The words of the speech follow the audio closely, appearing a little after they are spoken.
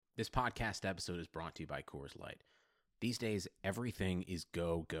This podcast episode is brought to you by Coors Light. These days, everything is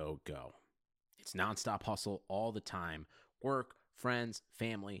go, go, go. It's nonstop hustle all the time. Work, friends,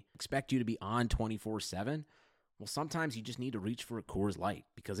 family expect you to be on 24/7. Well, sometimes you just need to reach for a Coors Light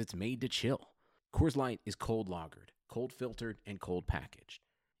because it's made to chill. Coors Light is cold lagered, cold filtered, and cold packaged.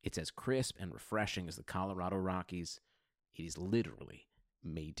 It's as crisp and refreshing as the Colorado Rockies. It is literally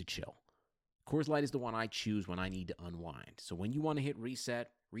made to chill. Coors Light is the one I choose when I need to unwind. So when you want to hit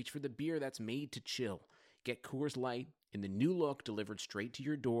reset, reach for the beer that's made to chill. Get Coors Light in the new look delivered straight to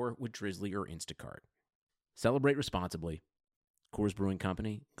your door with Drizzly or Instacart. Celebrate responsibly. Coors Brewing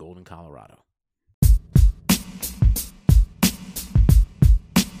Company, Golden, Colorado.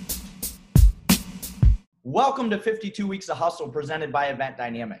 Welcome to 52 Weeks of Hustle presented by Event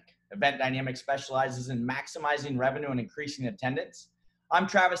Dynamic. Event Dynamic specializes in maximizing revenue and increasing attendance. I'm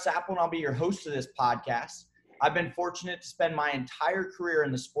Travis Apple, and I'll be your host of this podcast. I've been fortunate to spend my entire career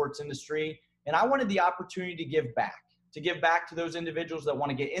in the sports industry, and I wanted the opportunity to give back to those individuals that want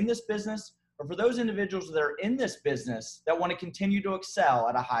to get in this business, or for those individuals that are in this business that want to continue to excel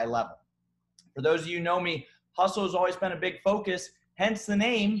at a high level. For those of you who know me, hustle has always been a big focus, hence the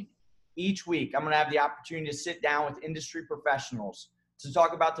name. Each week, I'm going to have the opportunity to sit down with industry professionals to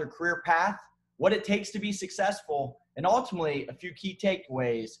talk about their career path, what it takes to be successful, and ultimately a few key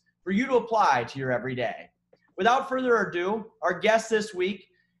takeaways for you to apply to your everyday. Without further ado, our guest this week,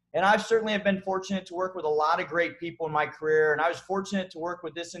 and I certainly have been fortunate to work with a lot of great people in my career, and I was fortunate to work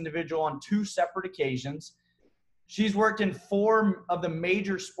with this individual on 2 separate occasions. She's worked in 4 of the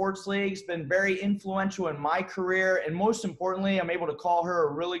major sports leagues, been very influential in my career, and most importantly, I'm able to call her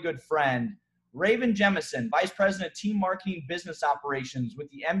a really good friend. Raven Jemison, Vice President of Team Marketing Business Operations with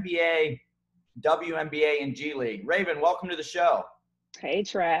the NBA, WNBA, and G League. Raven, welcome to the show. Hey,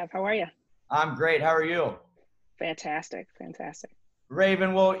 Trav. How are you? I'm great. How are you? Fantastic.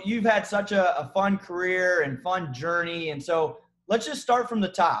 Raven, well, you've had such a fun career and fun journey, and so let's just start from the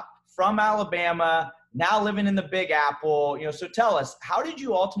top. From Alabama, now living in the Big Apple, so tell us, how did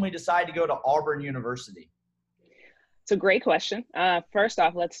you ultimately decide to go to Auburn University? It's a great question. First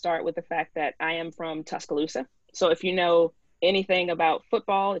off, let's start with the fact that I am from Tuscaloosa. So if you know anything about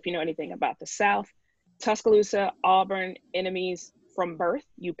football, if you know anything about the South, Tuscaloosa, Auburn, enemies from birth,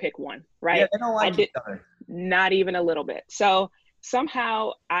 you pick one, right? Yeah, they don't like each other. Not even a little bit. So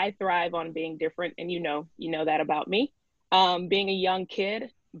somehow I thrive on being different, and you know that about me. Being a young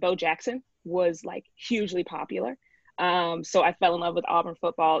kid, Bo Jackson was like hugely popular. So I fell in love with Auburn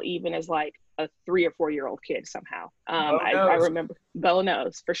football even as like a 3 or 4-year-old kid somehow. I remember Bo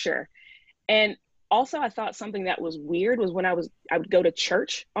knows for sure. And also I thought something that was weird was when I would go to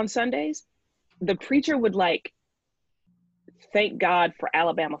church on Sundays, the preacher would like thank God for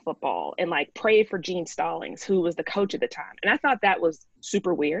Alabama football and like pray for Gene Stallings, who was the coach at the time. And I thought that was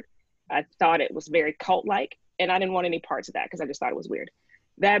super weird. I thought it was very cult-like, and I didn't want any parts of that because I just thought it was weird.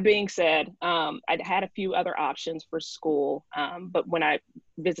 That being said, I'd had a few other options for school, but when I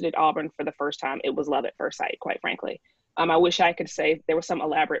visited Auburn for the first time, it was love at first sight, quite frankly. I wish I could say there was some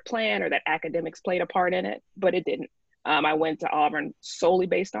elaborate plan or that academics played a part in it, but it didn't. I went to Auburn solely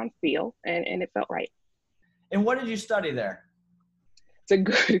based on feel, and it felt right. And what did you study there?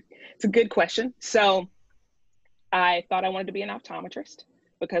 It's a good question. So I thought I wanted to be an optometrist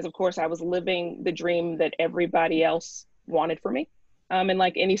because, of course, I was living the dream that everybody else wanted for me. And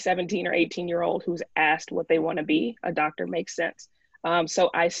like any 17 or 18-year-old who's asked what they want to be, a doctor makes sense. So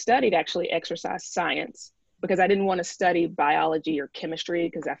I studied actually exercise science because I didn't want to study biology or chemistry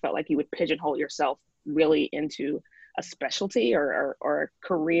because I felt like you would pigeonhole yourself really into a specialty or a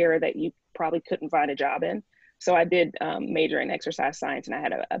career that you probably couldn't find a job in. So I did major in exercise science, and I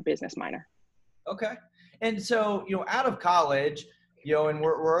had a business minor. Okay. And so, out of college, and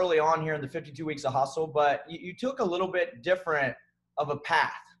we're early on here in the 52 Weeks of Hustle, but you took a little bit different of a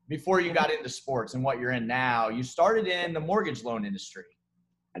path before you got into sports and what you're in now. You started in the mortgage loan industry.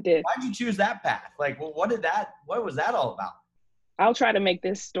 I did. Why did you choose that path? Like, well, what was that all about? I'll try to make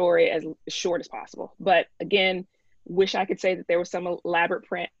this story as short as possible. But again, wish I could say that there was some elaborate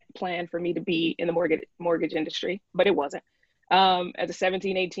plan for me to be in the mortgage industry, but it wasn't. As a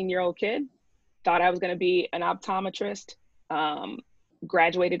 17, 18-year-old kid, thought I was going to be an optometrist,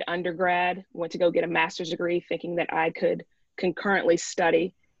 graduated undergrad, went to go get a master's degree thinking that I could concurrently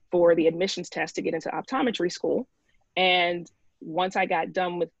study for the admissions test to get into optometry school. And once I got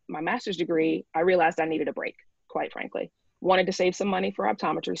done with my master's degree, I realized I needed a break, quite frankly. Wanted to save some money for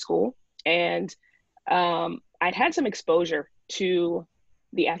optometry school. And I'd had some exposure to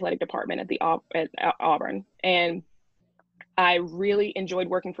the athletic department at Auburn. And I really enjoyed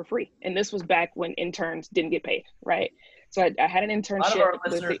working for free. And this was back when interns didn't get paid, right? So I had an A lot of internship our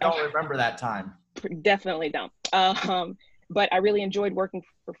listeners don't remember that time. definitely don't. But I really enjoyed working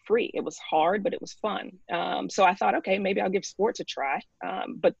for free. It was hard, but it was fun. So I thought, okay, maybe I'll give sports a try.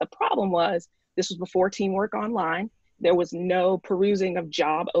 But the problem was this was before Teamwork Online. There was no perusing of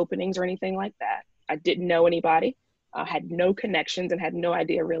job openings or anything like that. I didn't know anybody, had no connections, and had no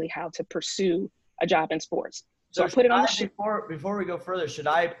idea really how to pursue a job in sports. So I put it on the before we go further, should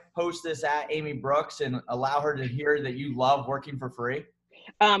I post this at Amy Brooks and allow her to hear that you love working for free?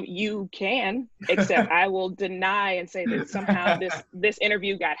 You can, except I will deny and say that somehow this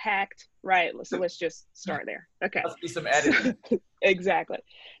interview got hacked. Right. So let's just start there. Okay. Must be some editing. Exactly.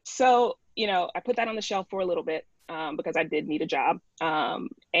 So, I put that on the shelf for a little bit because I did need a job.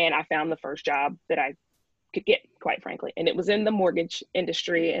 And I found the first job that I could get, quite frankly. And it was in the mortgage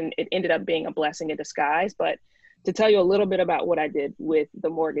industry, and it ended up being a blessing in disguise. But to tell you a little bit about what I did with the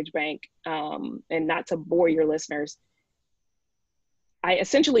mortgage bank, and not to bore your listeners, I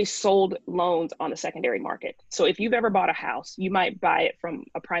essentially sold loans on the secondary market. So if you've ever bought a house, you might buy it from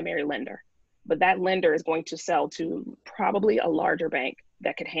a primary lender, but that lender is going to sell to probably a larger bank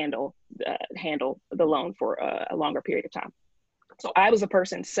that could handle the loan for a longer period of time. So I was a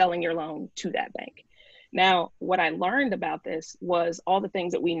person selling your loan to that bank. Now, what I learned about this was all the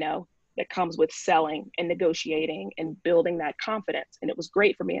things that we know that comes with selling and negotiating and building that confidence. And it was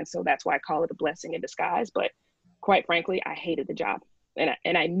great for me. And so that's why I call it a blessing in disguise. But quite frankly, I hated the job.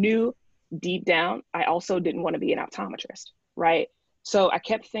 And I knew deep down, I also didn't want to be an optometrist, right? So I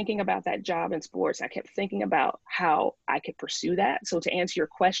kept thinking about that job in sports. I kept thinking about how I could pursue that. So to answer your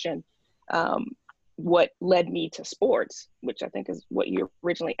question, what led me to sports, which I think is what you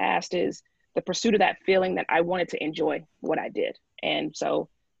originally asked, is the pursuit of that feeling that I wanted to enjoy what I did. And so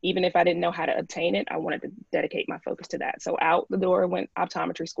even if I didn't know how to obtain it, I wanted to dedicate my focus to that. So out the door went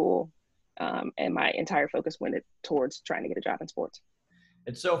optometry school, and my entire focus went towards trying to get a job in sports.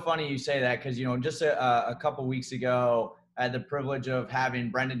 It's so funny you say that because, just a couple weeks ago, I had the privilege of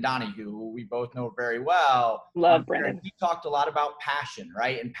having Brendan Donahue, who we both know very well. Love Brendan. He talked a lot about passion,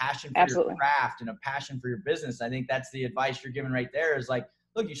 right? And passion for your craft and a passion for your business. I think that's the advice you're giving right there is like,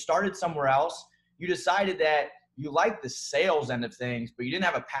 look, you started somewhere else. You decided that you like the sales end of things, but you didn't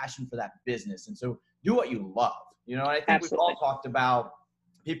have a passion for that business. And so do what you love, and I think we've all talked about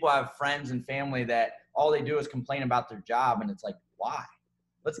people have friends and family that all they do is complain about their job. And it's like, why?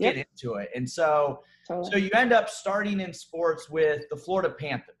 Let's get into it. And so you end up starting in sports with the Florida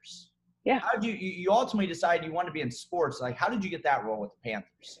Panthers. Yeah. How did you ultimately decide you wanted to be in sports? Like, how did you get that role with the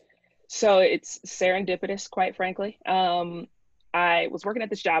Panthers? So it's serendipitous, quite frankly. I was working at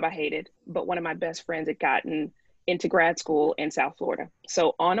this job I hated, but one of my best friends had gotten into grad school in South Florida.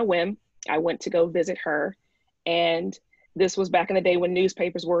 So on a whim, I went to go visit her. And this was back in the day when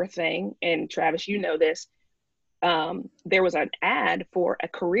newspapers were a thing. And Travis, you know this. There was an ad for a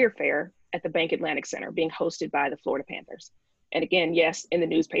career fair at the Bank Atlantic Center being hosted by the Florida Panthers. And again, yes, in the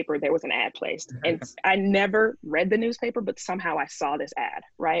newspaper, there was an ad placed. And I never read the newspaper, but somehow I saw this ad,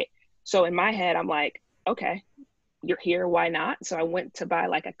 right? So in my head, I'm like, okay, you're here, why not? So I went to buy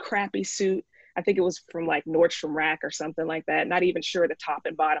like a crappy suit. I think it was from like Nordstrom Rack or something like that. Not even sure the top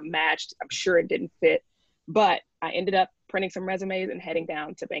and bottom matched. I'm sure it didn't fit. But I ended up printing some resumes and heading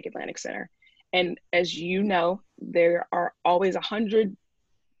down to Bank Atlantic Center. And as you know, there are always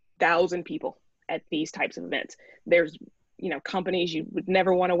 100,000 people at these types of events. There's, companies you would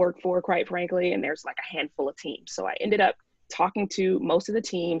never want to work for, quite frankly, and there's like a handful of teams. So I ended up talking to most of the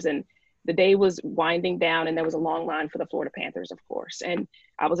teams, and the day was winding down, and there was a long line for the Florida Panthers, of course. And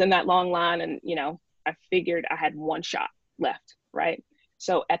I was in that long line, and, I figured I had one shot left, right?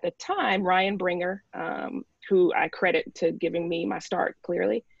 So at the time, Ryan Bringer, who I credit to giving me my start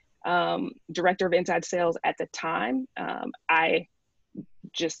clearly, director of inside sales at the time, I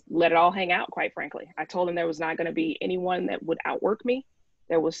just let it all hang out, quite frankly. I told him there was not going to be anyone that would outwork me.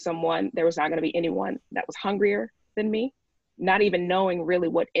 There was not going to be anyone that was hungrier than me, not even knowing really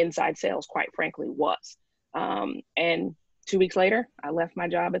what inside sales, quite frankly, was. And 2 weeks later, I left my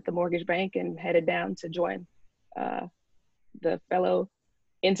job at the mortgage bank and headed down to join the fellow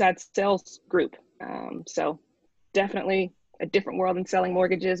inside sales group. So definitely a different world than selling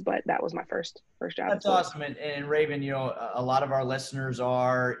mortgages, but that was my first job. That's awesome. And Raven, a lot of our listeners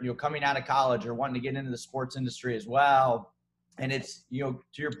are, coming out of college or wanting to get into the sports industry as well. And it's, to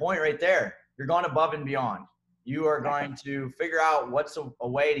your point right there, you're going above and beyond. You are going to figure out what's a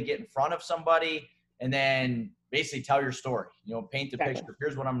way to get in front of somebody and then basically tell your story, paint the picture.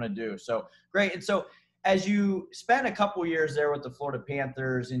 Here's what I'm going to do. So great. And so as you spent a couple years there with the Florida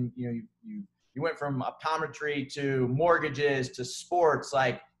Panthers and, you went from optometry to mortgages to sports,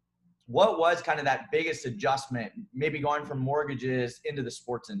 like what was kind of that biggest adjustment, maybe going from mortgages into the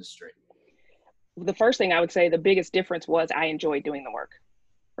sports industry? The first thing I would say, the biggest difference was I enjoyed doing the work,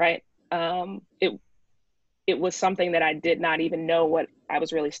 right? It was something that I did not even know what I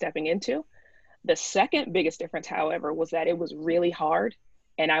was really stepping into. The second biggest difference, however, was that it was really hard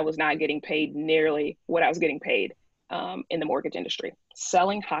and I was not getting paid nearly what I was getting paid in the mortgage industry.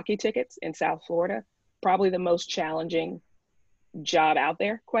 Selling hockey tickets in South Florida, probably the most challenging job out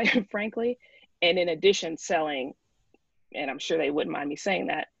there, quite frankly. And in addition, selling, and I'm sure they wouldn't mind me saying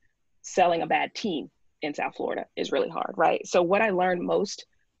that, selling a bad team in South Florida is really hard, right? So what I learned most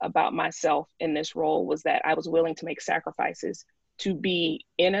about myself in this role was that I was willing to make sacrifices to be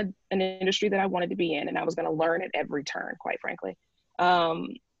in an industry that I wanted to be in, and I was going to learn at every turn, quite frankly.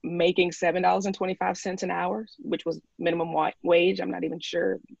 Making $7.25 an hour, which was minimum wage. I'm not even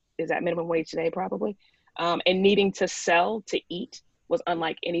sure, is that minimum wage today? Probably. And needing to sell to eat was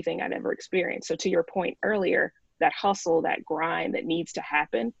unlike anything I'd ever experienced. So to your point earlier, that hustle, that grind that needs to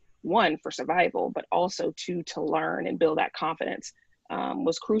happen, one, for survival, but also two, to learn and build that confidence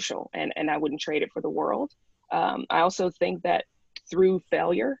was crucial. And I wouldn't trade it for the world. I also think that through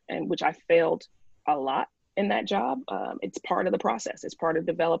failure, and which I failed a lot in that job, it's part of the process. It's part of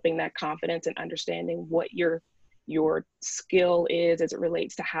developing that confidence and understanding what your skill is as it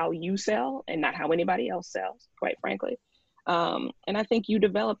relates to how you sell and not how anybody else sells, quite frankly. And I think you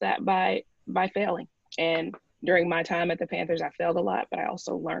develop that by failing. And during my time at the Panthers, I failed a lot, but I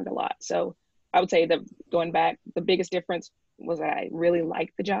also learned a lot. So I would say that going back, the biggest difference was that I really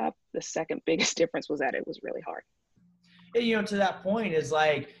liked the job. The second biggest difference was that it was really hard. And, to that point is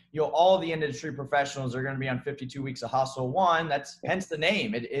like, all the industry professionals are going to be on 52 weeks of hustle. One, that's hence the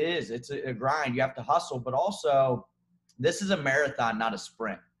name. It's a grind. You have to hustle, but also this is a marathon, not a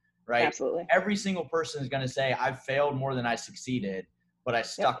sprint, right? Absolutely. Every single person is going to say, I've failed more than I succeeded, but I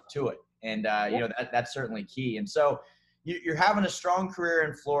stuck to it. And, that's certainly key. And so you're having a strong career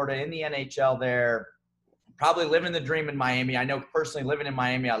in Florida, in the NHL there, probably living the dream in Miami. I know personally living in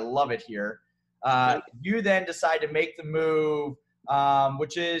Miami, I love it here. You then decide to make the move,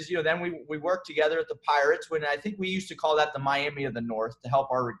 which is, then we worked together at the Pirates, when I think we used to call that the Miami of the North, to help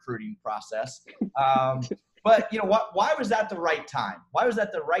our recruiting process. But why was that the right time? Why was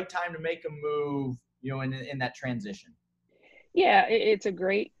that the right time to make a move, in that transition? Yeah, it's a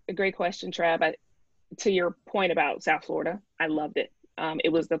great question, Trav. To your point about South Florida, I loved it.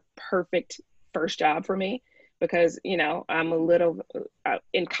 It was the perfect first job for me because, I'm a little,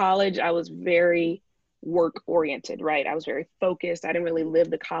 in college, I was very work oriented, right? I was very focused. I didn't really live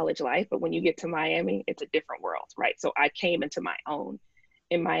the college life, but when you get to Miami, it's a different world, right? So I came into my own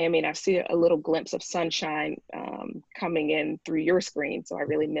in Miami, and I see a little glimpse of sunshine coming in through your screen. So I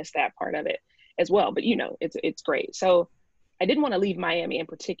really missed that part of it as well. But, it's great. So I didn't want to leave Miami in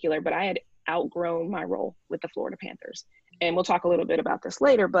particular, but I had outgrown my role with the Florida Panthers. And we'll talk a little bit about this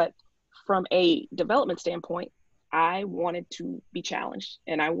later, but from a development standpoint, I wanted to be challenged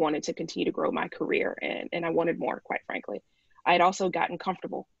and I wanted to continue to grow my career, and I wanted more, quite frankly. I had also gotten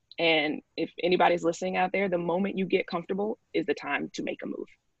comfortable. And if anybody's listening out there, the moment you get comfortable is the time to make a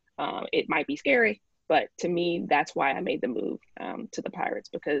move. It might be scary, but to me, that's why I made the move to the Pirates,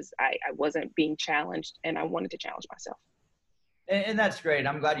 because I wasn't being challenged and I wanted to challenge myself. And that's great.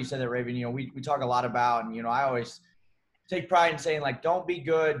 I'm glad you said that, Raven. We talk a lot about, and, I always take pride in saying, like, don't be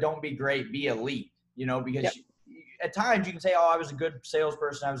good, don't be great, be elite, because at times you can say, oh, I was a good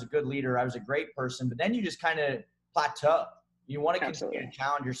salesperson, I was a good leader, I was a great person, but then you just kind of plateau. You want to continue to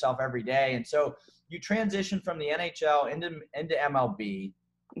challenge yourself every day. And so you transition from the NHL into MLB,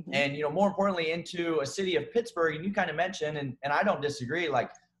 mm-hmm. and, more importantly, into a city of Pittsburgh. And you kind of mentioned, and I don't disagree,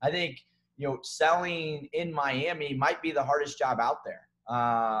 like, I think, selling in Miami might be the hardest job out there,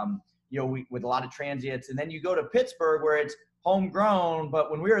 with a lot of transients. And then you go to Pittsburgh where it's homegrown. But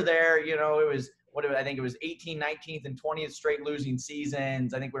when we were there, it was, I think it was 18th, 19th, and 20th straight losing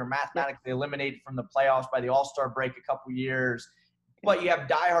seasons. I think we were mathematically eliminated from the playoffs by the All-Star break a couple years. But you have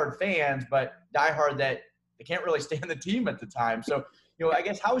diehard fans, but diehard that they can't really stand the team at the time. So, I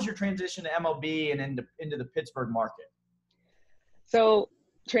guess, how was your transition to MLB and into the Pittsburgh market? So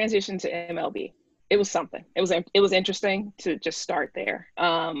transition to MLB, it was something. It was interesting to just start there.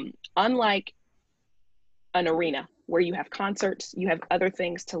 Unlike an arena where you have concerts, you have other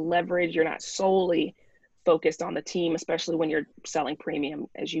things to leverage. You're not solely focused on the team, especially when you're selling premium,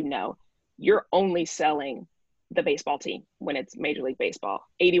 as you know. You're only selling the baseball team when it's Major League Baseball.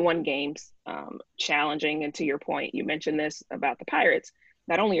 81 games, challenging. And to your point, you mentioned this about the Pirates.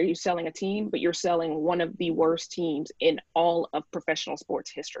 Not only are you selling a team, but you're selling one of the worst teams in all of professional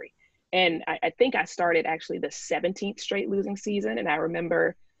sports history. And I think I started actually the 17th straight losing season. And I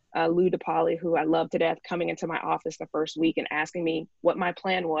remember Lou DePauli, who I love to death, coming into my office the first week and asking me what my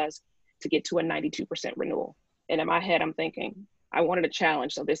plan was to get to a 92% renewal. And in my head, I'm thinking, I wanted a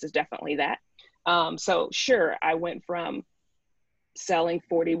challenge, so this is definitely that. So sure, I went from selling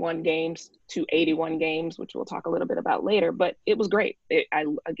 41 games to 81 games, which we'll talk a little bit about later, but it was great. I,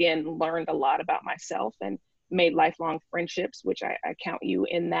 again, learned a lot about myself and made lifelong friendships, which I count you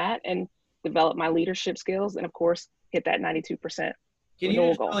in that, and developed my leadership skills. And of course, hit that 92%. Can you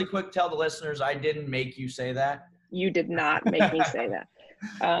just really quick tell the listeners I didn't make you say that? You did not make me say that.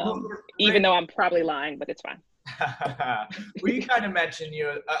 Even though I'm probably lying, but it's fine. Well, you kind of mentioned,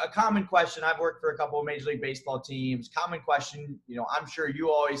 a common question. I've worked for a couple of Major League Baseball teams. Common question, I'm sure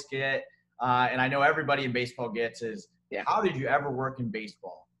you always get, and I know everybody in baseball gets is, how did you ever work in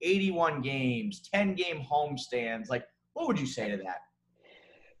baseball? 81 games, 10-game homestands. Like, what would you say to that?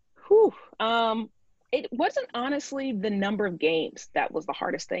 Whew. It wasn't honestly the number of games that was the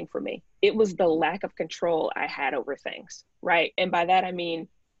hardest thing for me. It was the lack of control I had over things, right? And by that, I mean,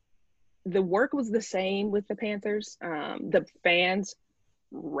 the work was the same with the Panthers. The fans,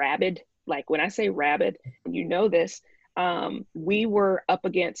 rabid. Like when I say rabid, you know this, we were up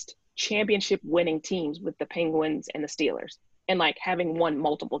against championship winning teams with the Penguins and the Steelers, and like having won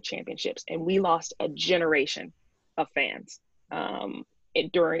multiple championships. And we lost a generation of fans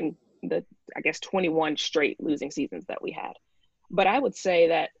during the, I guess, 21 straight losing seasons that we had. But I would say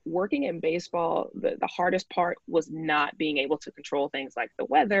that working in baseball, the hardest part was not being able to control things like the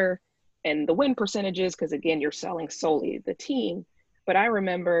weather and the win percentages, because again, you're selling solely the team. But I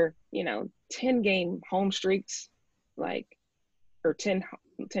remember, 10-game home streaks, or 10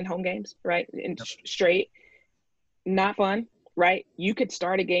 home games, right? And straight, not fun, right? You could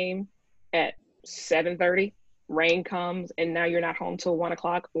start a game at 7:30, rain comes, and now you're not home till 1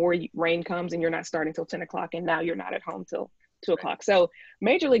 o'clock, or rain comes and you're not starting till 10 o'clock, and now you're not at home till 2 o'clock. So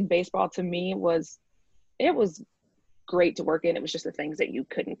Major League Baseball to me was great to work in. It was just the things that you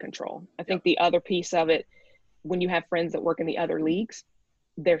couldn't control. I think the other piece of it, when you have friends that work in the other leagues,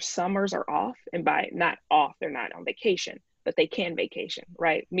 their summers are off, and by not off, they're not on vacation, but they can vacation,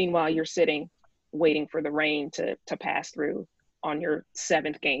 right? Meanwhile, you're sitting waiting for the rain to pass through on your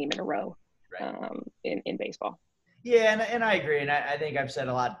 7th game in a row, right. in baseball. Yeah, and I agree. And I think I've said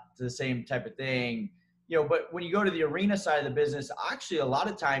a lot the same type of thing. But when you go to the arena side of the business, actually, a lot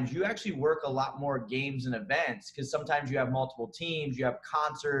of times you actually work a lot more games and events, because sometimes you have multiple teams, you have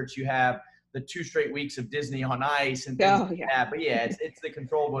concerts, you have the 2 straight weeks of Disney on Ice and things like that. But yeah, it's the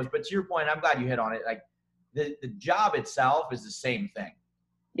controllables. But to your point, I'm glad you hit on it. Like the job itself is the same thing.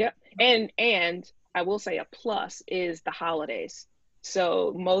 Yep. And I will say a plus is the holidays.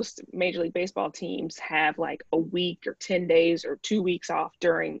 So most Major League Baseball teams have like a week or 10 days or 2 weeks off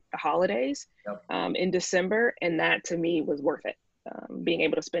during the holidays in December. And that to me was worth it, being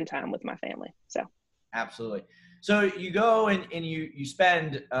able to spend time with my family. So absolutely. So you go and you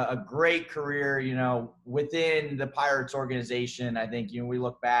spend a great career, within the Pirates organization. I think, we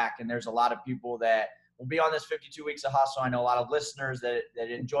look back and there's a lot of people that will be on this 52 Weeks of Hustle. I know a lot of listeners that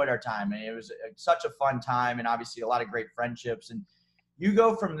enjoyed our time, and it was such a fun time, and obviously a lot of great friendships. And you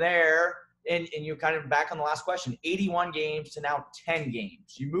go from there, and you kind of back on the last question, 81 games to now 10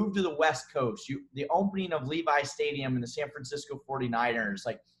 games. You move to the West Coast. The opening of Levi Stadium in the San Francisco 49ers.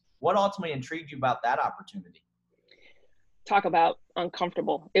 Like, what ultimately intrigued you about that opportunity? Talk about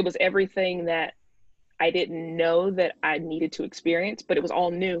uncomfortable. It was everything that I didn't know that I needed to experience, but it was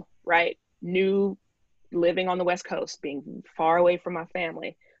all new, right? New, living on the West Coast, being far away from my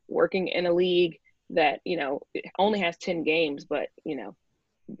family, working in a league that, it only has 10 games, but,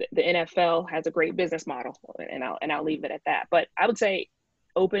 the NFL has a great business model, and I'll leave it at that. But I would say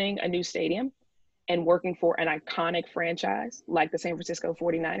opening a new stadium and working for an iconic franchise like the San Francisco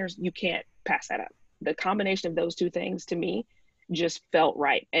 49ers, you can't pass that up. The combination of those two things to me just felt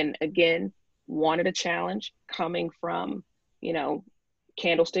right. And again, wanted a challenge coming from,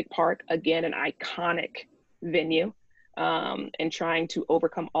 Candlestick Park, again, an iconic venue, and trying to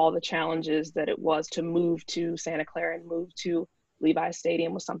overcome all the challenges that it was to move to Santa Clara and move to Levi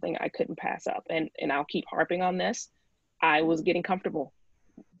Stadium was something I couldn't pass up. And I'll keep harping on this. I was getting comfortable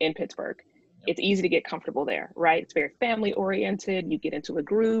in Pittsburgh. It's easy to get comfortable there, right? It's very family oriented. You get into a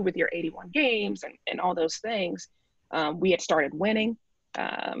groove with your 81 games and all those things. We had started winning.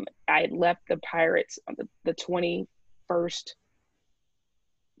 I had left the Pirates on the 21st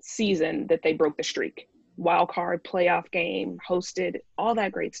season that they broke the streak. Wild card playoff game, hosted, all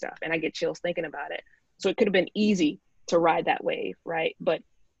that great stuff. And I get chills thinking about it. So it could have been easy to ride that wave, right? But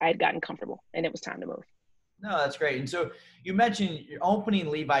I had gotten comfortable and it was time to move. No, that's great. And so you mentioned you're opening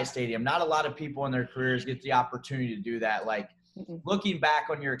Levi Stadium. Not a lot of people in their careers get the opportunity to do that. Like, Mm-mm. looking back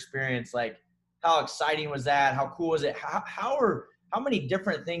on your experience, like how exciting was that? How cool was it? How many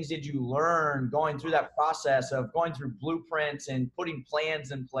different things did you learn going through that process of going through blueprints and putting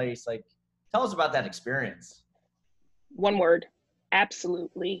plans in place? Like, tell us about that experience. One word,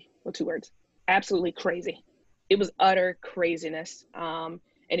 absolutely, well, two words, absolutely crazy. It was utter craziness. And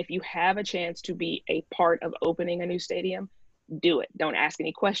if you have a chance to be a part of opening a new stadium, do it. Don't ask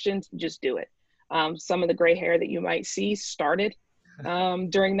any questions, just do it. Some of the gray hair that you might see started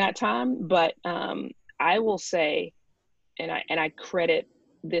during that time, but I will say, and I credit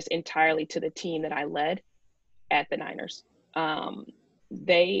this entirely to the team that I led at the Niners.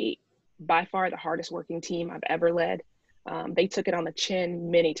 They, by far, the hardest working team I've ever led. They took it on the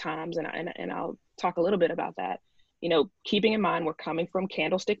chin many times, and I'll talk a little bit about that. You know, keeping in mind we're coming from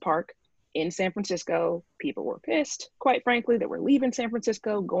Candlestick Park in San Francisco. People were pissed, quite frankly, that we're leaving San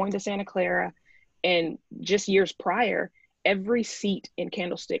Francisco, going to Santa Clara, and just years prior, every seat in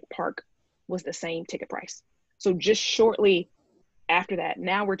Candlestick Park was the same ticket price. So just shortly after that,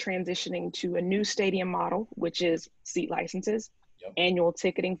 now we're transitioning to a new stadium model, which is seat licenses, Yep. annual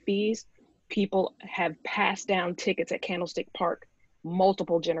ticketing fees. People have passed down tickets at Candlestick Park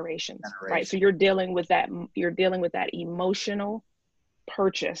multiple generations, right? So you're dealing with that emotional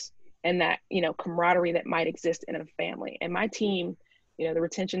purchase and that, you know, camaraderie that might exist in a family. And my team, you know, the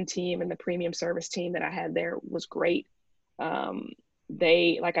retention team and the premium service team that I had there was great.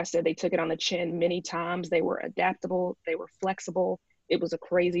 They, like I said, they took it on the chin many times. They were adaptable. They were flexible. It was a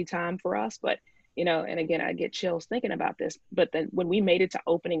crazy time for us, but, you know, and again, I get chills thinking about this, but then when we made it to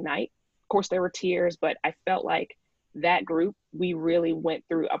opening night, of course there were tears, but I felt like that group, we really went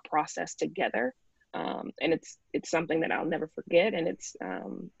through a process together. And it's something that I'll never forget. And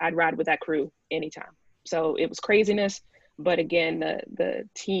I'd ride with that crew anytime. So it was craziness. But again, the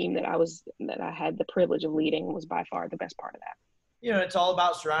team that I had the privilege of leading was by far the best part of that. You know, it's all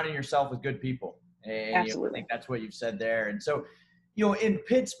about surrounding yourself with good people. And Absolutely. I think that's what you've said there. And so, you know, in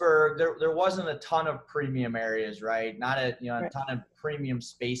Pittsburgh, there wasn't a ton of premium areas, right? Not a ton of premium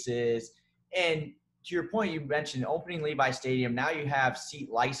spaces. And to your point, you mentioned opening Levi Stadium. Now you have seat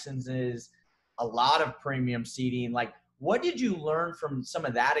licenses, a lot of premium seating. Like, what did you learn from some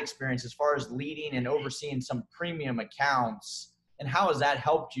of that experience as far as leading and overseeing some premium accounts? And how has that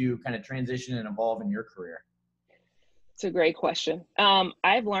helped you kind of transition and evolve in your career? It's a great question.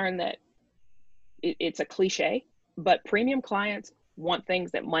 I've learned that it's a cliche, but premium clients want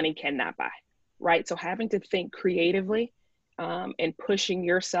things that money cannot buy, right? So having to think creatively and pushing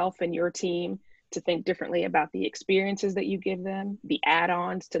yourself and your team to think differently about the experiences that you give them, the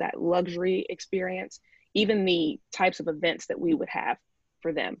add-ons to that luxury experience, even the types of events that we would have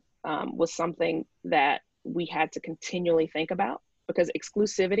for them was something that we had to continually think about because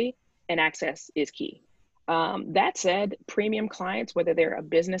exclusivity and access is key. That said, premium clients, whether they're a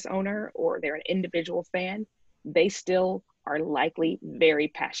business owner or they're an individual fan, they still are likely very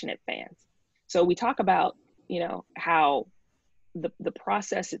passionate fans. So we talk about, you know, how the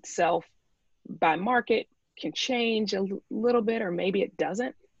process itself by market can change a little bit, or maybe it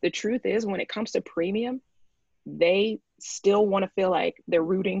doesn't. The truth is, when it comes to premium, they still want to feel like they're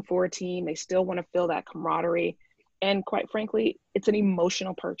rooting for a team. They still want to feel that camaraderie. And quite frankly, it's an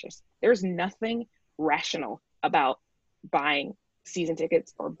emotional purchase. There's nothing rational about buying season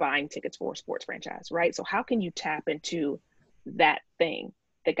tickets or buying tickets for a sports franchise, right? So how can you tap into that thing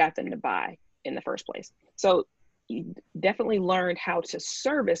that got them to buy in the first place? So you definitely learned how to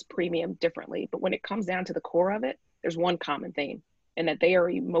service premium differently, but when it comes down to the core of it, there's one common theme, and that they are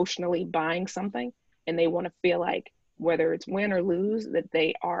emotionally buying something and they want to feel like whether it's win or lose, that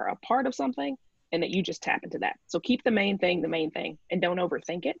they are a part of something and that you just tap into that. So keep the main thing, and don't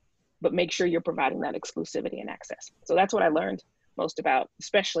overthink it, but make sure you're providing that exclusivity and access. So that's what I learned most about,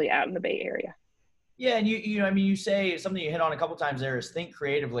 especially out in the Bay Area. Yeah, and you say something you hit on a couple times there is think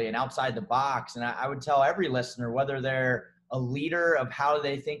creatively and outside the box. And I would tell every listener, whether they're a leader of how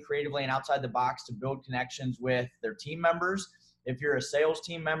they think creatively and outside the box to build connections with their team members, if you're a sales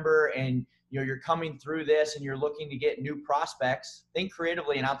team member and you're coming through this and you're looking to get new prospects, think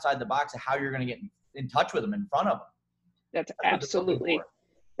creatively and outside the box of how you're going to get in touch with them, in front of them.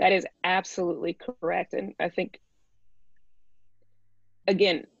 That is absolutely correct. And I think,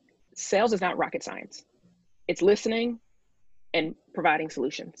 again, sales is not rocket science. It's listening and providing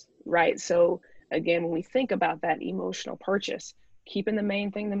solutions, right? So again, when we think about that emotional purchase, keeping the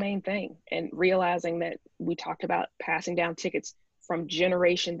main thing, and realizing that we talked about passing down tickets from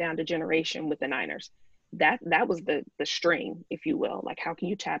generation down to generation with the Niners. That was the string, if you will. Like, how can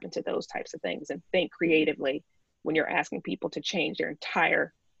you tap into those types of things and think creatively when you're asking people to change their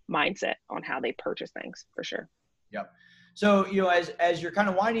entire mindset on how they purchase things, for sure. Yep. So, as you're kind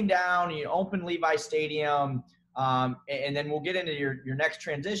of winding down, you open Levi Stadium, and then we'll get into your next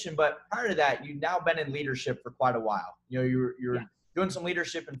transition. But prior to that, you've now been in leadership for quite a while. You're Yeah. doing some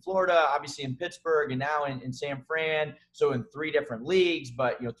leadership in Florida, obviously in Pittsburgh, and now in San Fran. So in 3 different leagues,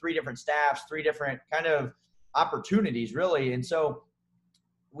 but 3 different staffs, 3 different kind of opportunities, really. And so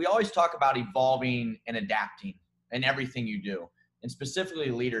we always talk about evolving and adapting in everything you do, and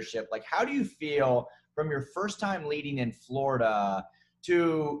specifically leadership. Like, how do you feel from your first time leading in Florida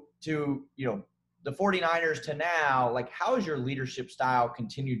to the 49ers to now? Like, how has your leadership style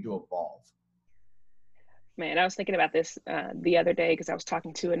continued to evolve? Man, I was thinking about this the other day because I was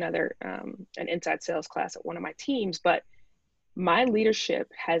talking to an inside sales class at one of my teams, but my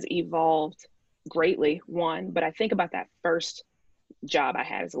leadership has evolved greatly, one, but I think about that first job I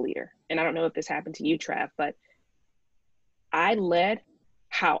had as a leader. And I don't know if this happened to you, Trav, but I led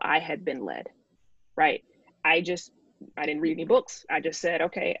how I had been led, right? I didn't read any books. I just said,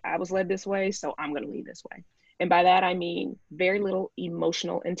 okay, I was led this way, so I'm going to lead this way. And by that, I mean very little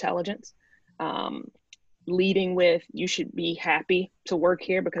emotional intelligence. Leading with, you should be happy to work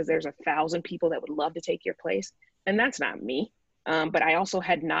here because there's 1,000 people that would love to take your place. And that's not me. But I also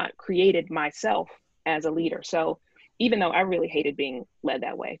had not created myself as a leader. So even though I really hated being led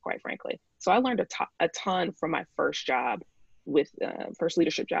that way, quite frankly. So I learned a ton from my first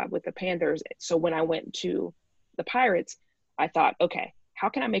leadership job with the Panthers. So when I went to the Pirates, I thought, okay, how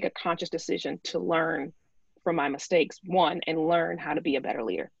can I make a conscious decision to learn from my mistakes, one, and learn how to be a better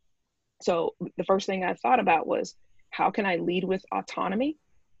leader? So the first thing I thought about was, how can I lead with autonomy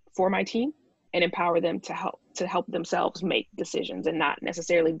for my team and empower them to help themselves make decisions and not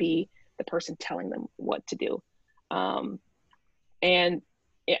necessarily be the person telling them what to do. I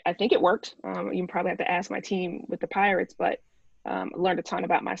think it worked. You probably have to ask my team with the Pirates, but I learned a ton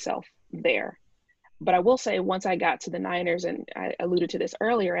about myself there. But I will say, once I got to the Niners, and I alluded to this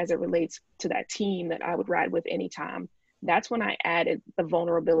earlier as it relates to that team that I would ride with anytime, that's when I added the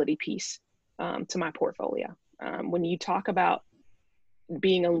vulnerability piece to my portfolio. When you talk about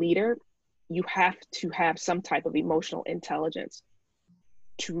being a leader, you have to have some type of emotional intelligence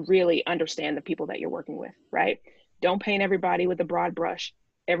to really understand the people that you're working with, right? Don't paint everybody with a broad brush.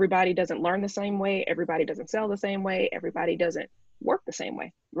 Everybody doesn't learn the same way. Everybody doesn't sell the same way. Everybody doesn't work the same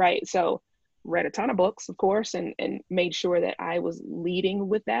way, right? So read a ton of books, of course, and made sure that I was leading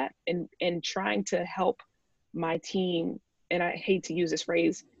with that and trying to help my team, and I hate to use this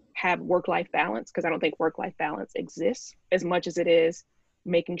phrase, have work-life balance, because I don't think work-life balance exists as much as it is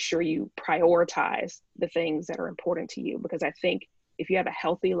making sure you prioritize the things that are important to you. Because I think if you have a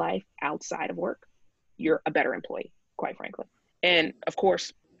healthy life outside of work, you're a better employee, quite frankly. And of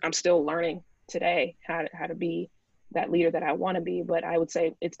course, I'm still learning today how to be that leader that I want to be, but I would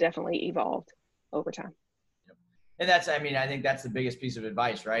say it's definitely evolved over time. And I think that's the biggest piece of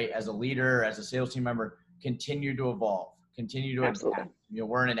advice, right? As a leader, as a sales team member, continue to evolve, continue to Absolutely. adapt.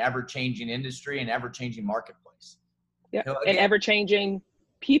 We're in an ever-changing industry and ever-changing marketplace. Yeah, and ever-changing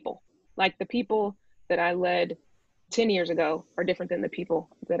people. Like, the people that I led 10 years ago are different than the people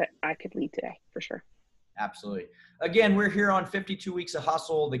that I could lead today, for sure. Absolutely. Again, we're here on 52 Weeks of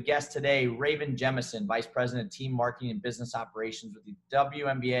Hustle. The guest today, Raven Jemison, Vice President of Team Marketing and Business Operations with the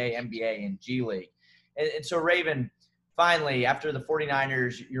WNBA, NBA, and G League. And so, Raven, finally, after the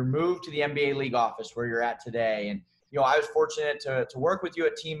 49ers, you're moved to the NBA League office where you're at today. And, I was fortunate to work with you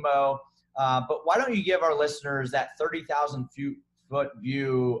at Teambo. But why don't you give our listeners that 30,000-foot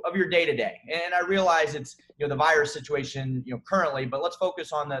view of your day-to-day? And I realize it's, the virus situation, currently, but let's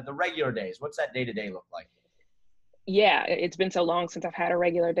focus on the regular days. What's that day-to-day look like? Yeah, it's been so long since I've had a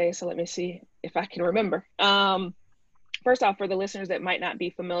regular day. So let me see if I can remember. First off, for the listeners that might not be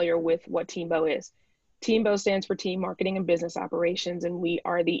familiar with what Teambo is, Teambo stands for Team Marketing and Business Operations, and we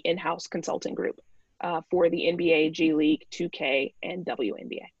are the in-house consulting group for the NBA, G League, 2K, and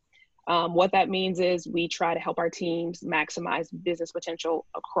WNBA. What that means is we try to help our teams maximize business potential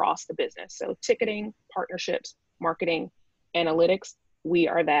across the business. So ticketing, partnerships, marketing, analytics, we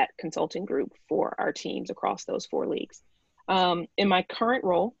are that consulting group for our teams across those 4 leagues. In my current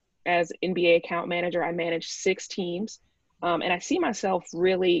role as NBA account manager, I manage 6 teams, and I see myself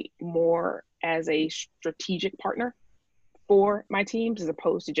really more as a strategic partner for my teams as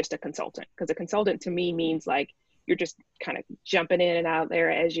opposed to just a consultant. Because a consultant to me means like you're just kind of jumping in and out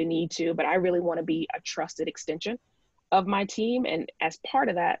there as you need to, but I really want to be a trusted extension of my team. And as part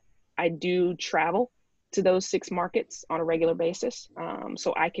of that, I do travel to those 6 markets on a regular basis,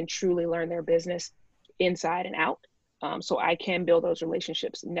 so I can truly learn their business inside and out, so I can build those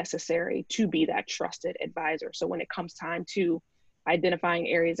relationships necessary to be that trusted advisor. So when it comes time to identifying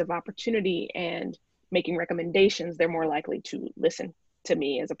areas of opportunity and making recommendations, they're more likely to listen to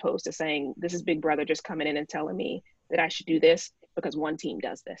me as opposed to saying, this is Big Brother just coming in and telling me that I should do this because one team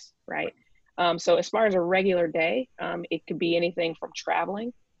does this, right? So as far as a regular day, it could be anything from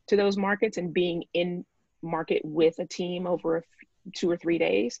traveling to those markets and being in market with a team over 2 or 3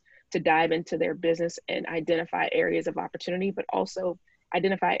 days to dive into their business and identify areas of opportunity, but also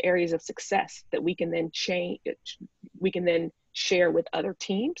identify areas of success that we can then share with other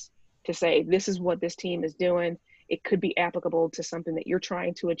teams to say, this is what this team is doing. It could be applicable to something that you're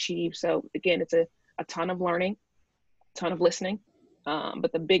trying to achieve. So again, it's a ton of learning, ton of listening.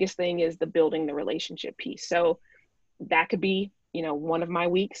 But the biggest thing is the building the relationship piece. So that could be, one of my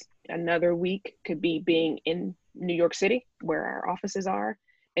weeks. Another week could be being in New York City, where our offices are,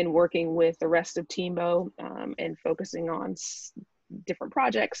 and working with the rest of Teambo and focusing on different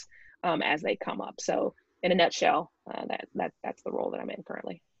projects as they come up. So in a nutshell, that's the role that I'm in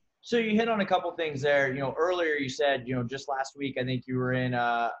currently. So you hit on a couple things there. Earlier you said, just last week, I think you were in,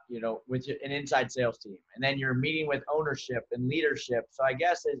 with an inside sales team, and then you're meeting with ownership and leadership. So I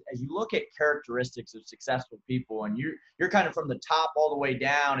guess as you look at characteristics of successful people, and you're kind of from the top all the way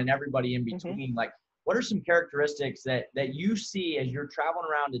down and everybody in between, like, what are some characteristics that you see as you're traveling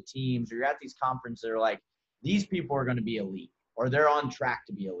around to teams or you're at these conferences that are like, these people are going to be elite or they're on track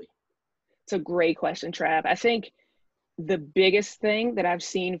to be elite? It's a great question, Trav. I think the biggest thing that I've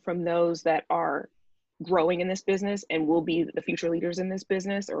seen from those that are growing in this business and will be the future leaders in this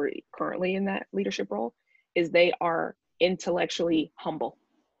business or currently in that leadership role is they are intellectually humble.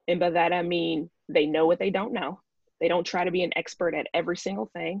 And by that, I mean, they know what they don't know. They don't try to be an expert at every single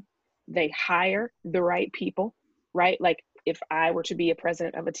thing. They hire the right people, right? Like if I were to be a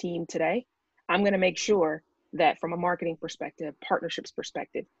president of a team today, I'm going to make sure that from a marketing perspective, partnerships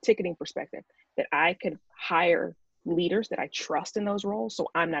perspective, ticketing perspective, that I could hire leaders that I trust in those roles. So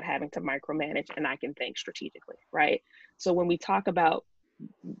I'm not having to micromanage and I can think strategically, right? So when we talk about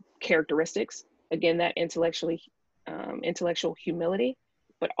characteristics, again, that intellectual humility,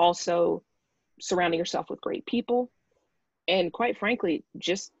 but also surrounding yourself with great people. And quite frankly,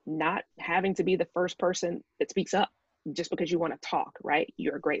 just not having to be the first person that speaks up just because you want to talk, right?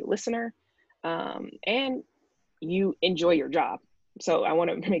 You're a great listener and you enjoy your job. So I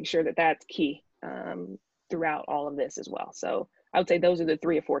want to make sure that that's key throughout all of this as well. So I would say those are the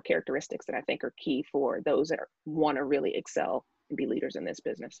 3 or 4 characteristics that I think are key for those that want to really excel and be leaders in this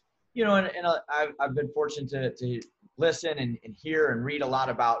business. I've been fortunate to listen and hear and read a lot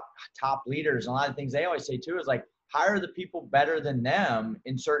about top leaders. And a lot of things they always say too is like, hire the people better than them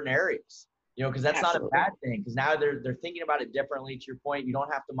in certain areas, because that's Absolutely. not a bad thing. Because now they're thinking about it differently. To your point, you don't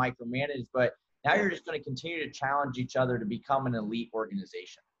have to micromanage, but now you're just going to continue to challenge each other to become an elite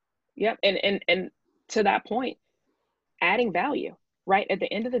organization. Yep. And to that point, adding value, right? At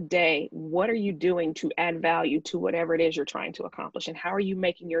the end of the day, what are you doing to add value to whatever it is you're trying to accomplish? And how are you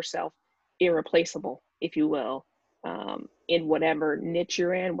making yourself irreplaceable, if you will, in whatever niche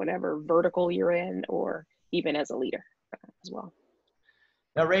you're in, whatever vertical you're in, or even as a leader as well.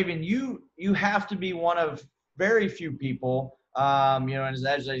 Now, Raven, you have to be one of very few people, and as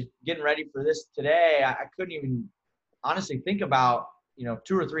I was getting ready for this today, I couldn't even honestly think about,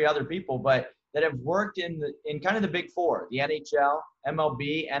 2 or 3 other people, but that have worked in kind of the big 4, the NHL,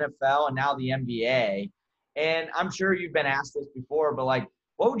 MLB, NFL, and now the NBA. And I'm sure you've been asked this before, but like,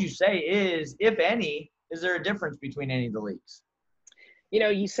 what would you say is, if any, is there a difference between any of the leagues?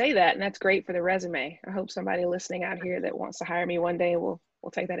 You say that, and that's great for the resume. I hope somebody listening out here that wants to hire me one day will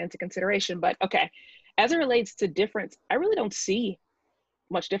take that into consideration. But okay, as it relates to difference, I really don't see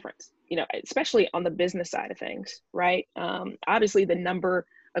much difference, especially on the business side of things, right? Obviously, the number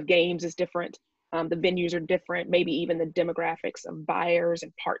of games is different. The venues are different. Maybe even the demographics of buyers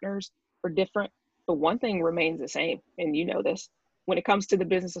and partners are different. But one thing remains the same, and you know this. When it comes to the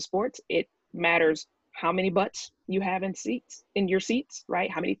business of sports, it matters how many butts you have in your seats, right?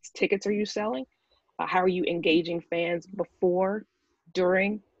 How many tickets are you selling? How are you engaging fans before,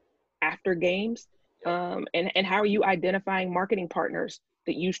 during, after games? And how are you identifying marketing partners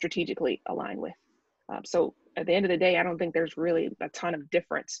that you strategically align with? So at the end of the day, I don't think there's really a ton of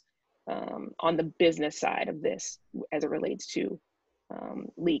difference on the business side of this as it relates to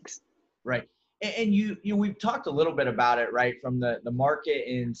leagues. Right. And we've talked a little bit about it, right? From the market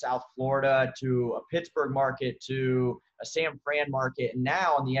in South Florida to a Pittsburgh market to a San Fran market, and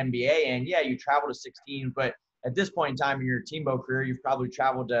now on the NBA. And yeah, you travel to 16, but at this point in time in your Teambo career, you've probably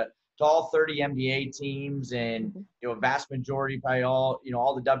traveled to all 30 NBA teams and, a vast majority, probably all the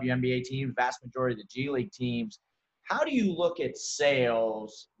WNBA teams, vast majority of the G League teams. How do you look at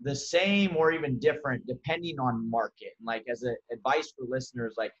sales the same or even different depending on market? And like as advice for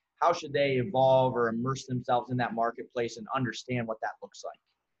listeners, like how should they evolve or immerse themselves in that marketplace and understand what that looks like?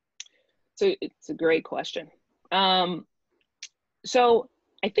 So it's a great question. So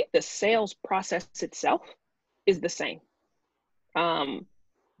I think the sales process itself is the same,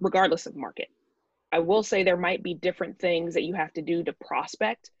 regardless of market. I will say there might be different things that you have to do to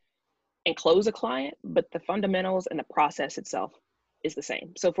prospect and close a client, but the fundamentals and the process itself is the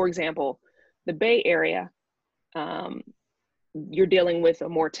same. So for example, the Bay Area, you're dealing with a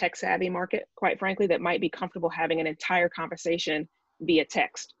more tech savvy market, quite frankly, that might be comfortable having an entire conversation via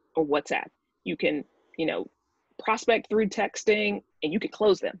text or WhatsApp. You can, prospect through texting and you could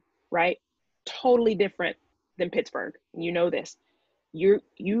close them, right? Totally different than Pittsburgh. You know this.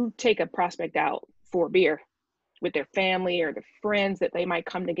 You take a prospect out for a beer with their family or the friends that they might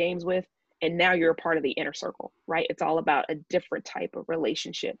come to games with, and now you're a part of the inner circle, right? It's all about a different type of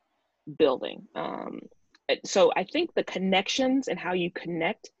relationship building. So I think the connections and how you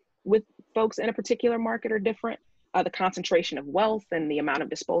connect with folks in a particular market are different. The concentration of wealth and the amount of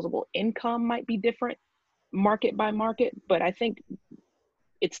disposable income might be different market by market, but I think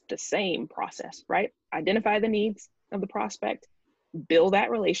it's the same process, right? Identify the needs of the prospect, build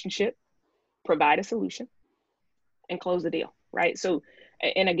that relationship, provide a solution, and close the deal, right? So,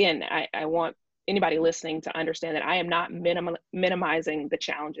 and again, I want anybody listening to understand that I am not minimizing the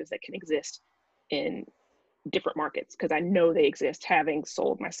challenges that can exist in different markets, because I know they exist, having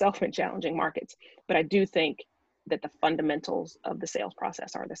sold myself in challenging markets. But I do think that the fundamentals of the sales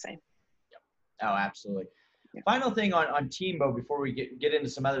process are the same. Oh, absolutely. Yeah. Final thing on Teambo before we get into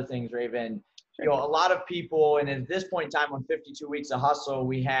some other things, Raven. Sure. A lot of people, and at this point in time on 52 Weeks of Hustle,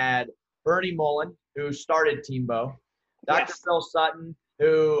 we had Bernie Mullen, who started Teambo, Dr. Yes. Phil Sutton,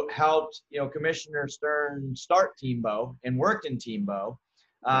 who helped, Commissioner Stern start Teambo and worked in Teambo.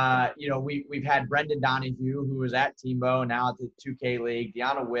 We've had Brendan Donahue, who was at Teambo, now at the 2K League,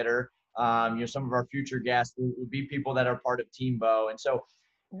 Deanna Witter. Some of our future guests would be people that are part of Teambo. And so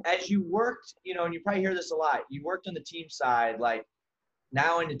as you worked, and you probably hear this a lot, you worked on the team side, like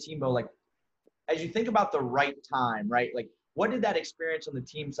now into Teambo, like as you think about the right time, right? Like what did that experience on the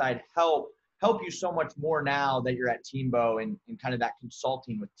team side help you so much more now that you're at Teambo and kind of that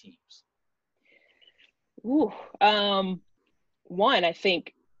consulting with teams? One, I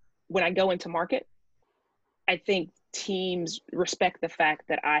think when I go into market, I think teams respect the fact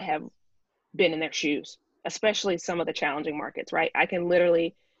that I have been in their shoes, especially some of the challenging markets, right? I can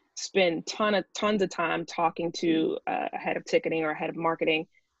literally spend tons of time talking to a head of ticketing or a head of marketing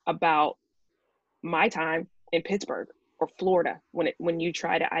about my time in Pittsburgh or Florida when you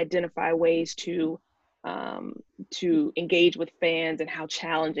try to identify ways to engage with fans and how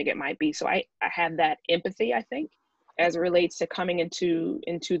challenging it might be. So I have that empathy, I think, as it relates to coming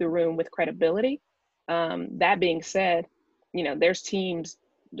into the room with credibility. That being said, there's teams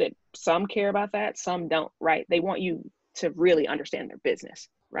that some care about that, some don't, right? They want you to really understand their business,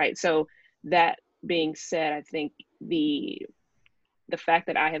 right? So that being said, I think the fact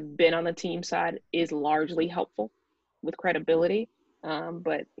that I have been on the team side is largely helpful with credibility.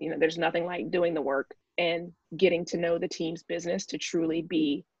 But there's nothing like doing the work and getting to know the team's business to truly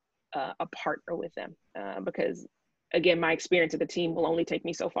be a partner with them. Because again, my experience of the team will only take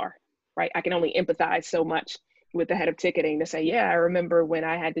me so far, right? I can only empathize so much with the head of ticketing to say, yeah, I remember when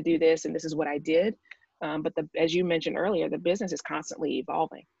I had to do this and this is what I did. But as you mentioned earlier, the business is constantly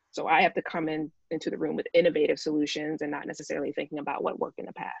evolving. So I have to come into the room with innovative solutions and not necessarily thinking about what worked in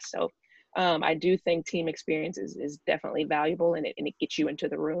the past. So I do think team experience is definitely valuable and it gets you into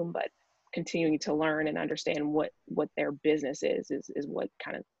the room, but continuing to learn and understand what their business is what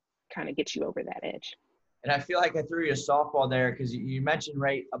kind of gets you over that edge. And I feel like I threw you a softball there because you mentioned,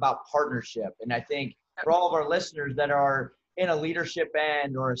 right, about partnership. And I think for all of our listeners that are in a leadership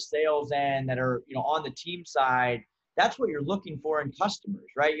end or a sales end that are, on the team side, that's what you're looking for in customers,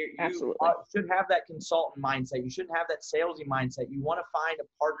 right? You should have that consultant mindset. You shouldn't have that salesy mindset. You want to find a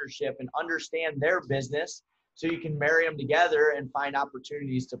partnership and understand their business so you can marry them together and find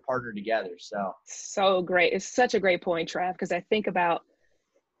opportunities to partner together. So great. It's such a great point, Trav, because I think about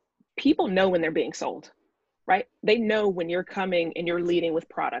people know when they're being sold, right? They know when you're coming and you're leading with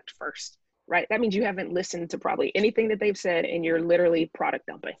product first, right? That means you haven't listened to probably anything that they've said and you're literally product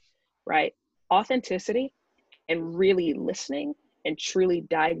dumping, right? Authenticity and really listening and truly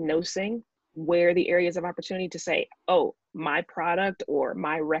diagnosing where the areas of opportunity to say, oh, my product or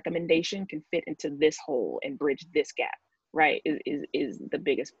my recommendation can fit into this hole and bridge this gap, right? Is the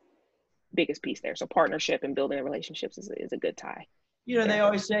biggest piece there. So partnership and building relationships is a good tie. They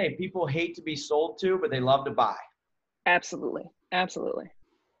always say people hate to be sold to, but they love to buy. Absolutely. Absolutely.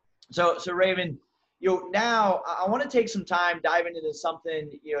 So Raven, Now I want to take some time diving into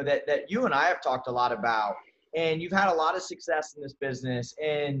something, that you and I have talked a lot about, and you've had a lot of success in this business.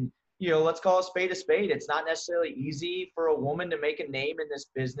 And, let's call a spade a spade. It's not necessarily easy for a woman to make a name in this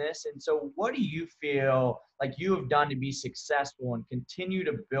business. And so what do you feel like you have done to be successful and continue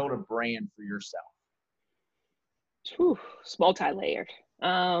to build a brand for yourself? Whew, it's multi-layered.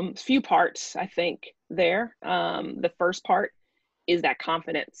 Few parts, I think, there. The first part is that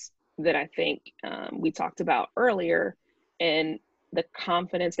confidence that I think we talked about earlier, and the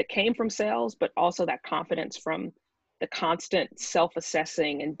confidence that came from sales, but also that confidence from the constant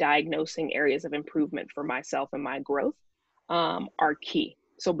self-assessing and diagnosing areas of improvement for myself and my growth are key.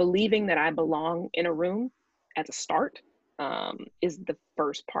 So believing that I belong in a room at the start is the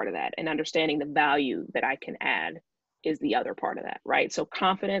first part of that, and understanding the value that I can add is the other part of that, right? So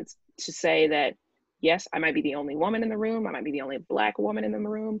confidence to say that, yes, I might be the only woman in the room, I might be the only Black woman in the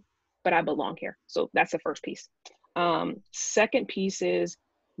room, but I belong here. So that's the first piece. Second piece is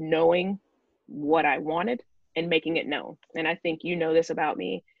knowing what I wanted and making it known. And I think you know this about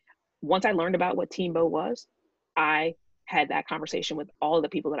me. Once I learned about what Teambo was, I had that conversation with all of the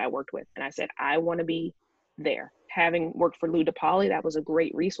people that I worked with. And I said, I want to be there. Having worked for Lou DePauli, that was a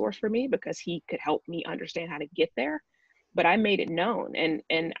great resource for me because he could help me understand how to get there. But I made it known,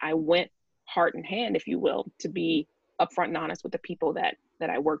 and I went heart in hand, if you will, to be upfront and honest with the people that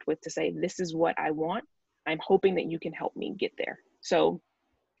I worked with, to say, this is what I want. I'm hoping that you can help me get there. So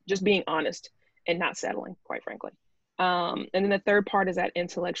just being honest and not settling, quite frankly. And then the third part is that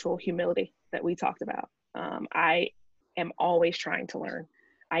intellectual humility that we talked about. I am always trying to learn.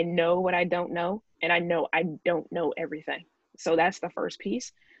 I know what I don't know, and I know I don't know everything. So that's the first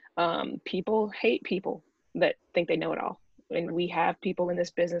piece. People hate people that think they know it all. And we have people in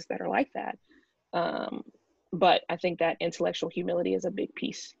this business that are like that. But I think that intellectual humility is a big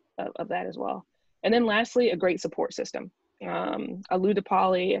piece of that as well. And then lastly, a great support system. A Lou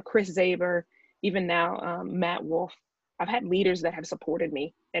DePauli, a Chris Zaber, even now, Matt Wolf. I've had leaders that have supported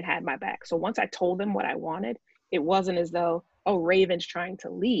me and had my back. So once I told them what I wanted, it wasn't as though, oh, Raven's trying to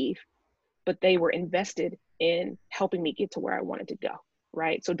leave, but they were invested in helping me get to where I wanted to go,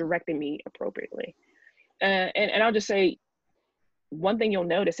 right? So directing me appropriately. And I'll just say, one thing you'll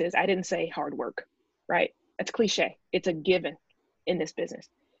notice is I didn't say hard work, right? That's cliche. It's a given in this business,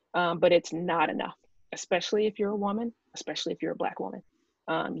 but it's not enough, especially if you're a woman, especially if you're a Black woman.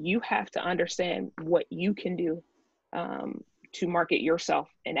 You have to understand what you can do to market yourself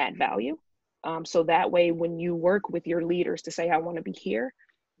and add value. So that way, when you work with your leaders to say, I want to be here,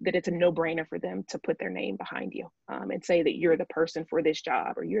 that it's a no-brainer for them to put their name behind you and say that you're the person for this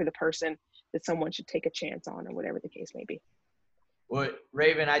job, or you're the person that someone should take a chance on, or whatever the case may be. Well,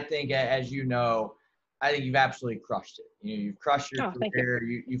 Raven, I think, as you know, I think you've absolutely crushed it. You've crushed your career.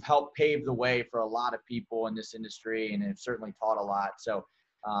 You've helped pave the way for a lot of people in this industry, and have certainly taught a lot. So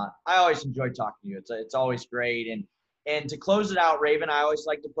I always enjoy talking to you. It's always great. And to close it out, Raven, I always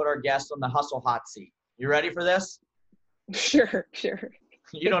like to put our guests on the hustle hot seat. You ready for this? Sure.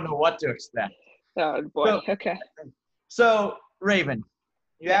 You don't know what to expect. Oh, boy. Okay. So, Raven,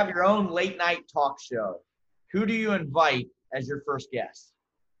 you have your own late night talk show. Who do you invite as your first guest?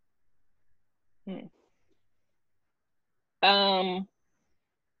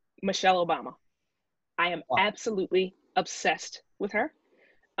 Michelle Obama. I am absolutely obsessed with her.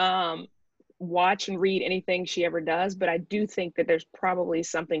 Watch and read anything she ever does, but I do think that there's probably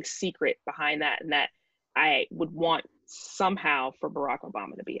something secret behind that, and that I would want somehow for Barack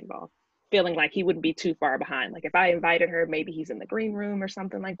Obama to be involved, feeling like he wouldn't be too far behind. Like if I invited her, maybe he's in the green room or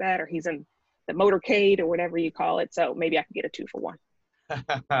something like that, or he's in the motorcade or whatever you call it. So maybe I could get a 2 for 1.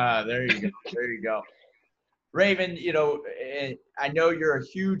 There you go. Raven, I know you're a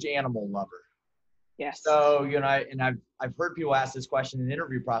huge animal lover. Yes. So, I've heard people ask this question in the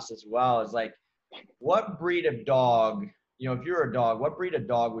interview process as well. Is like, what breed of dog, if you're a dog, what breed of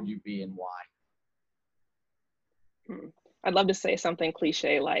dog would you be and why? I'd love to say something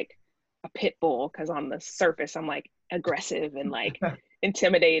cliche like a pit bull, because on the surface I'm like aggressive and like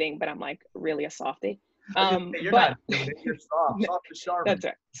intimidating, but I'm like really a softie. You're not intimidating, you're soft as Charmin. That's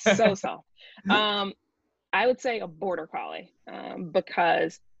right, so soft. I would say a border collie,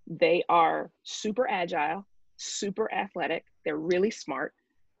 because they are super agile, super athletic. They're really smart.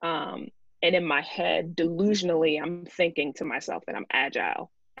 And in my head, delusionally, I'm thinking to myself that I'm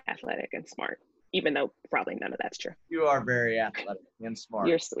agile, athletic, and smart, even though probably none of that's true. You are very athletic and smart.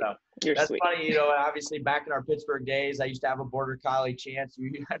 You're sweet. So that's sweet. Funny, obviously back in our Pittsburgh days, I used to have a border collie, Chance.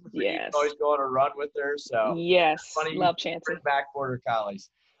 You always go on a run with her. So yes, funny, love Chance. Bring back border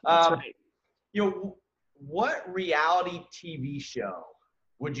collies. That's right. What reality TV show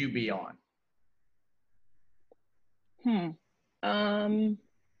would you be on? $1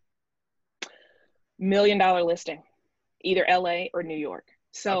 million listing, either LA or New York.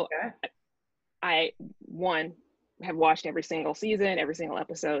 So I have watched every single season, every single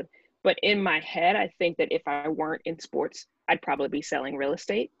episode, but in my head, I think that if I weren't in sports, I'd probably be selling real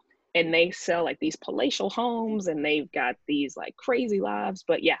estate. And they sell like these palatial homes and they've got these like crazy lives.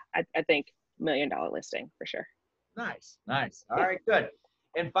 But yeah, I think $1 million listing for sure. Nice. All right, good.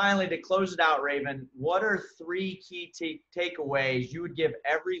 And finally, to close it out, Raven, what are 3 key takeaways you would give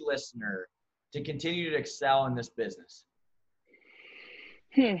every listener to continue to excel in this business?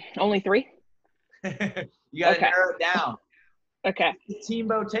 Only 3? You got to narrow it down. Okay.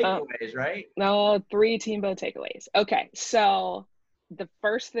 Teambo takeaways, right? No, 3 Teambo takeaways. Okay. So the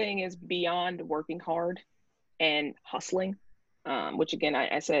first thing is beyond working hard and hustling, which again,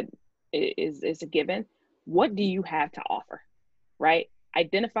 I said is a given. What do you have to offer, right?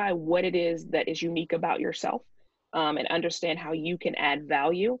 Identify what it is that is unique about yourself, and understand how you can add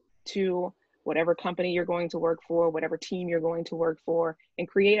value to whatever company you're going to work for, whatever team you're going to work for, and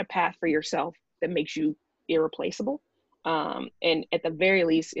create a path for yourself that makes you irreplaceable. And at the very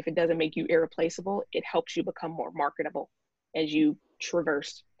least, if it doesn't make you irreplaceable, it helps you become more marketable as you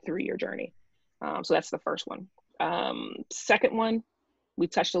traverse through your journey. So that's the first one. Second one, we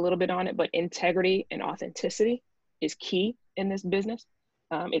touched a little bit on it, but integrity and authenticity is key in this business.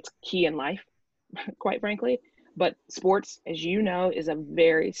 It's key in life, quite frankly. But sports, as you know, is a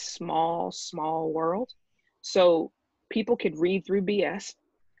very small world. So people could read through BS.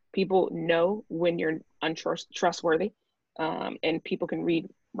 People know when you're untrustworthy, and people can read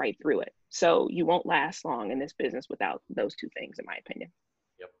right through it. So you won't last long in this business without those 2 things, in my opinion.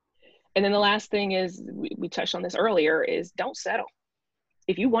 Yep. And then the last thing is, we touched on this earlier, is don't settle.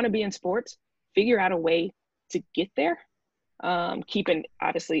 If you want to be in sports, figure out a way to get there, keeping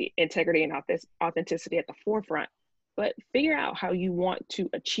obviously integrity and authenticity at the forefront, but figure out how you want to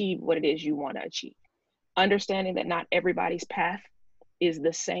achieve what it is you want to achieve. Understanding that not everybody's path is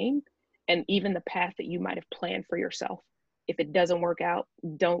the same, and even the path that you might have planned for yourself. If it doesn't work out,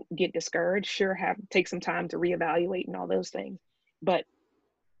 don't get discouraged. Sure, take some time to reevaluate and all those things, but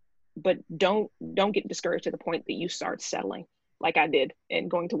don't get discouraged to the point that you start settling, like I did, and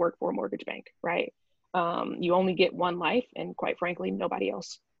going to work for a mortgage bank, right? You only get one life, and quite frankly, nobody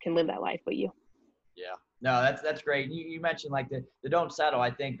else can live that life but you. Yeah. No, that's great. You mentioned like the don't settle. I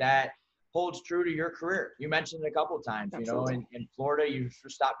think that holds true to your career. You mentioned it a couple of times. Absolutely. You know, in Florida, you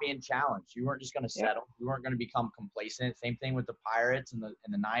stopped being challenged. You weren't just going to settle. You weren't going to become complacent. Same thing with the Pirates and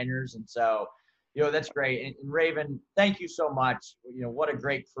the Niners. And so, that's great. And Raven, thank you so much. What a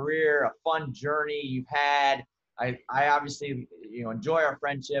great career, a fun journey you've had. I obviously, enjoy our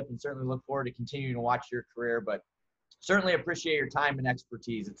friendship and certainly look forward to continuing to watch your career, but certainly appreciate your time and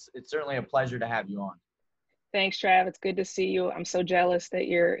expertise. It's certainly a pleasure to have you on. Thanks, Trav. It's good to see you. I'm so jealous that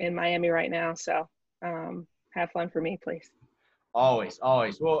you're in Miami right now. So have fun for me, please. Always.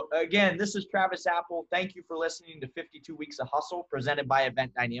 Well, again, this is Travis Apple. Thank you for listening to 52 Weeks of Hustle presented by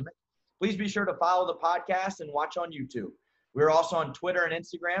Event Dynamic. Please be sure to follow the podcast and watch on YouTube. We're also on Twitter and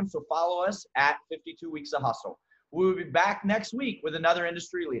Instagram, so follow us at 52 Weeks of Hustle. We will be back next week with another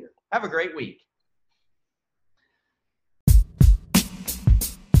industry leader. Have a great week.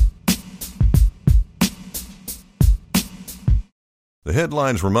 The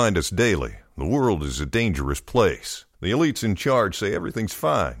headlines remind us daily, the world is a dangerous place. The elites in charge say everything's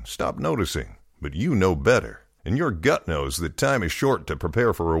fine, stop noticing. But you know better. And your gut knows that time is short to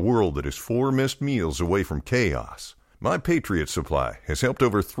prepare for a world that is 4 missed meals away from chaos. My Patriot Supply has helped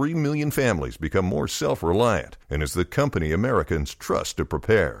over 3 million families become more self-reliant and is the company Americans trust to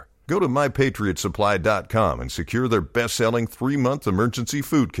prepare. Go to MyPatriotSupply.com and secure their best-selling 3-month emergency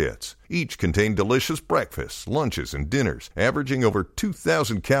food kits. Each contain delicious breakfasts, lunches, and dinners, averaging over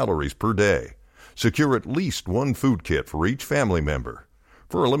 2,000 calories per day. Secure at least 1 food kit for each family member.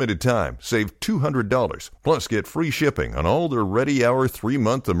 For a limited time, save $200, plus get free shipping on all their Ready Hour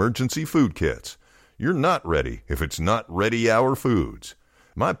 3-month emergency food kits. You're not ready if it's not Ready Hour Foods.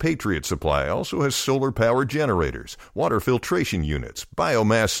 My Patriot Supply also has solar power generators, water filtration units,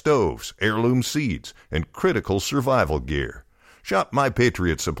 biomass stoves, heirloom seeds, and critical survival gear. Shop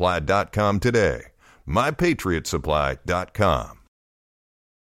MyPatriotSupply.com today. MyPatriotSupply.com.